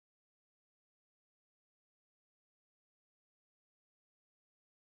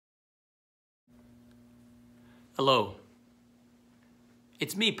Hello.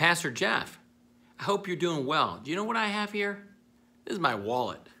 It's me, Pastor Jeff. I hope you're doing well. Do you know what I have here? This is my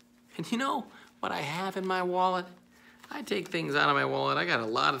wallet. And you know what I have in my wallet? I take things out of my wallet. I got a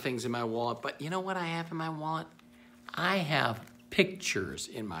lot of things in my wallet, but you know what I have in my wallet? I have pictures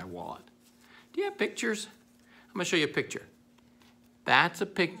in my wallet. Do you have pictures? I'm gonna show you a picture. That's a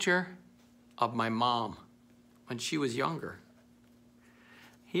picture of my mom when she was younger.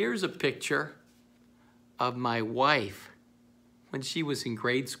 Here's a picture of my wife when she was in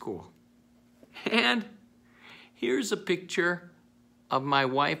grade school. And here's a picture of my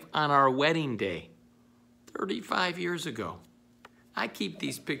wife on our wedding day, 35 years ago. I keep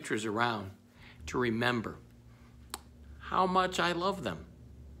these pictures around to remember how much I love them.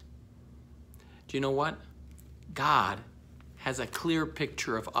 Do you know what? God has a clear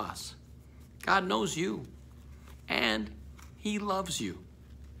picture of us. God knows you, and He loves you.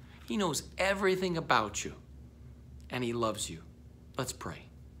 He knows everything about you, and He loves you. Let's pray.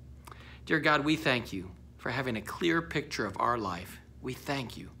 Dear God, we thank you for having a clear picture of our life. We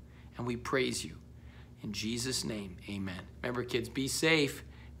thank you, and we praise you. In Jesus' name, amen. Remember, kids, be safe,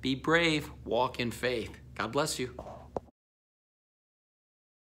 be brave, walk in faith. God bless you.